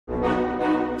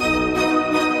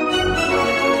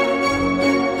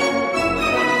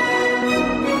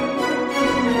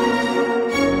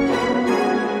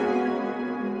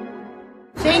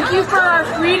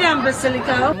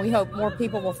Basilico. We hope more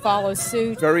people will follow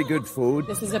suit. Very good food.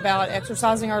 This is about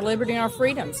exercising our liberty and our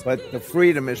freedoms. But the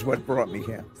freedom is what brought me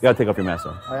here. You gotta take off your mask,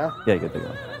 though. Oh, yeah? Yeah, you gotta take it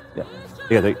off. Yeah. You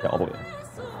gotta take it all the way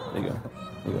off. There you go.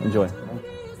 There you go. Enjoy.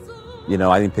 You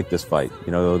know, I didn't pick this fight.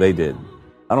 You know, they did.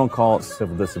 I don't call it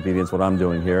civil disobedience, what I'm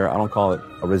doing here. I don't call it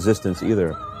a resistance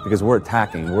either, because we're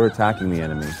attacking. We're attacking the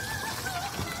enemy.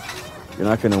 You're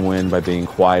not going to win by being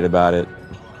quiet about it.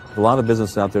 There's a lot of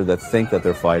businesses out there that think that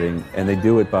they're fighting, and they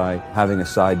do it by having a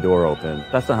side door open.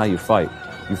 That's not how you fight.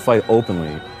 You fight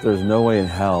openly. There's no way in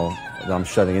hell that I'm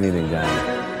shutting anything down.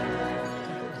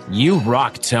 You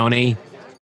rock, Tony.